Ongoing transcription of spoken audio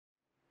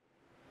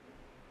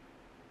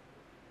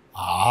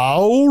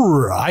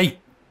right.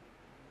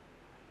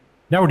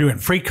 Now we're doing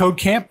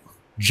FreeCodeCamp,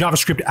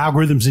 JavaScript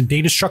algorithms and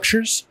data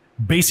structures,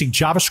 basic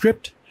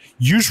JavaScript,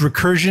 use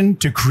recursion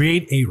to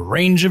create a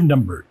range of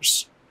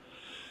numbers.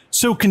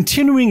 So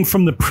continuing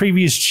from the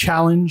previous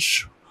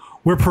challenge,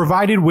 we're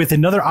provided with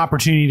another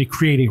opportunity to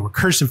create a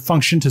recursive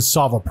function to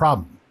solve a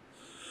problem.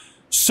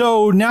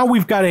 So now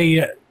we've got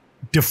a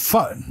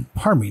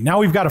now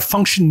we've got a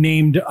function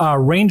named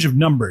range of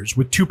numbers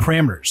with two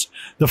parameters.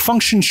 The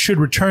function should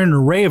return an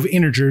array of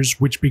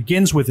integers which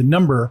begins with a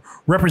number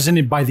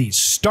represented by the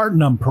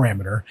startNum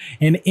parameter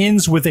and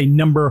ends with a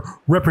number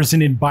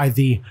represented by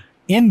the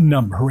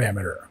endNum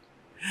parameter.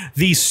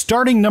 The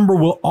starting number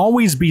will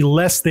always be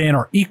less than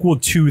or equal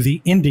to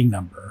the ending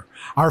number.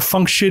 Our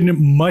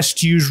function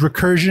must use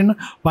recursion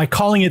by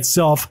calling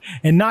itself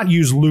and not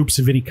use loops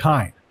of any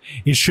kind.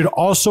 It should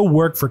also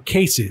work for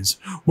cases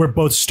where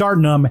both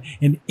startNum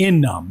and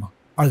endNum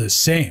are the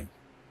same.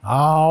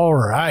 All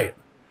right.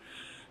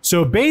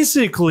 So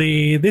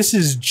basically, this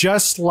is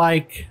just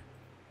like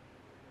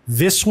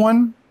this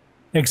one,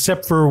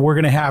 except for we're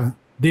going to have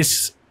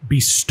this be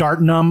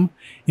startNum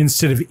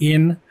instead of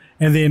in,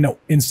 and then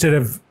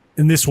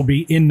and this will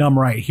be endNum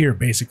right here,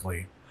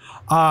 basically.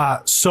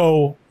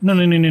 So no.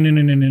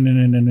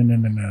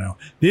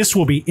 This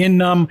will be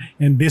endNum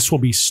and this will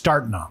be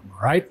startNum,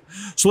 all right?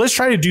 So let's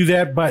try to do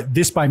that, but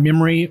this by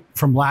memory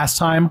from last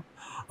time.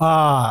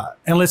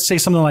 And let's say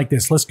something like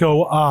this. Let's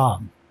go,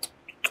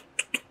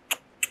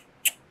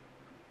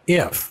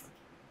 if.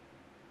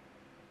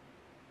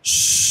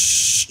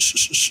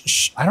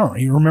 I don't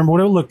even remember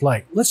what it looked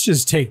like. Let's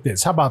just take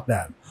this. How about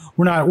that?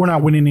 We're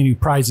not winning any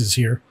prizes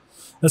here.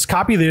 Let's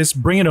copy this,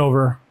 bring it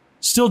over.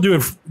 Still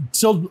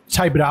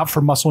type it out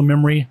for muscle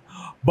memory.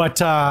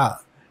 But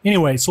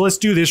anyway, so let's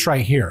do this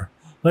right here.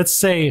 Let's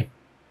say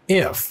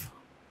if,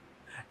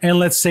 and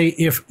let's say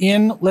if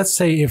endNum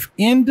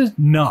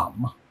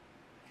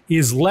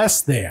is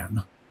less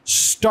than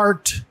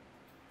startNum,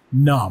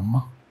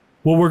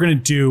 what we're going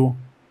to do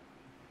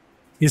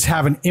is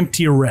have an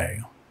empty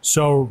array.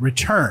 So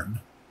return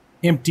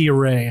empty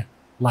array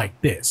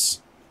like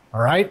this.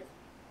 All right.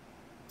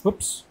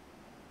 Whoops.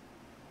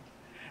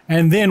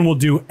 And then we'll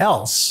do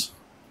else,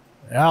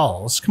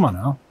 come on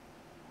now.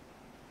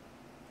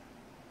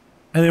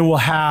 And then we'll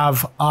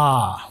have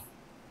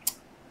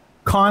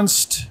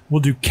const,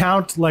 we'll do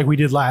count like we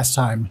did last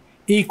time,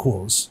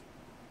 equals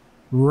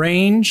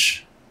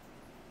range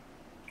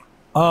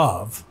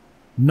of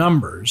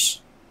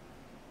numbers.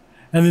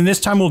 And then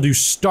this time we'll do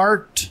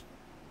startNum,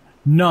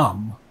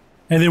 and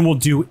then we'll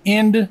do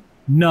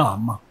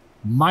endNum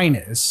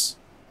minus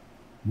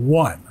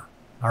 1.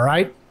 All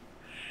right.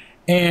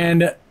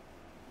 And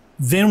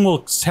then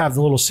we'll have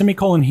the little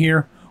semicolon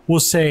here. We'll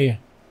say,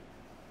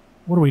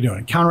 what are we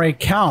doing? Count array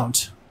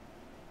count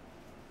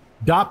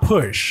dot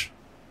push.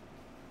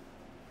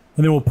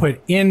 And then we'll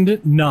put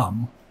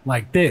endNum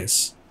like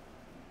this.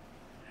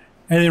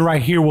 And then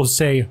right here we'll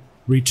say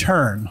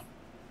return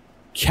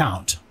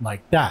count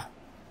like that.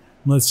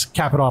 Let's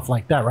cap it off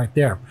like that right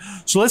there.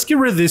 So let's get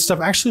rid of this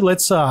stuff. Actually,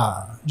 let's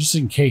just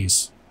in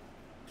case,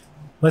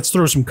 let's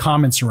throw some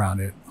comments around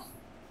it.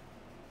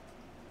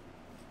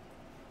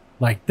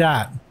 Like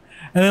that.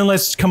 And then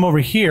let's come over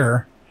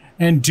here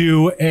and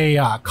do a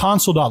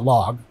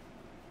console.log.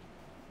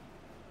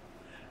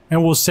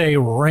 And we'll say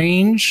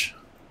range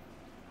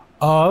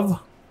of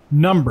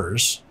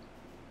numbers.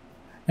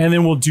 And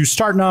then we'll do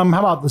startNum. How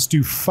about let's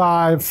do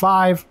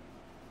 5.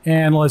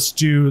 And let's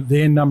do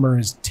the end number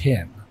is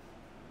 10.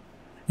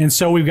 And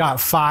so we've got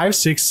 5,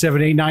 6,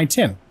 7, 8, 9,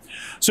 10.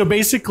 So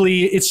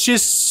basically it's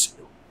just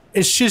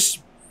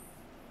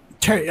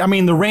I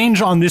mean, the range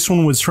on this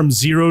one was from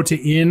 0 to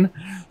in.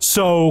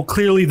 So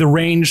clearly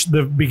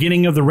the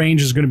beginning of the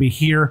range is going to be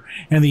here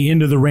and the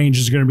end of the range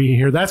is going to be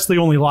here. That's the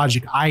only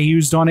logic I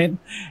used on it.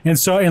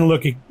 And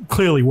look, it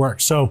clearly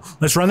works. So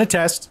let's run the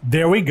test.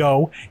 There we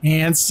go.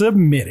 And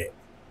submit it.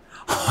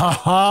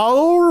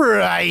 All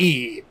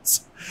right.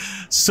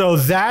 So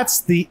that's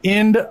the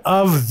end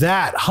of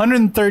that.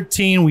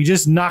 113. We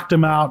just knocked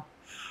them out.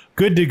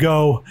 Good to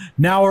go.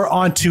 Now we're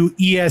on to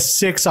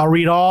ES6. I'll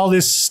read all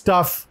this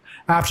stuff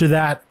after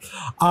that,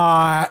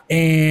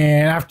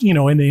 and after,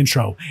 in the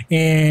intro,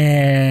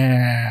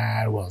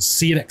 and we'll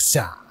see you next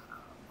time.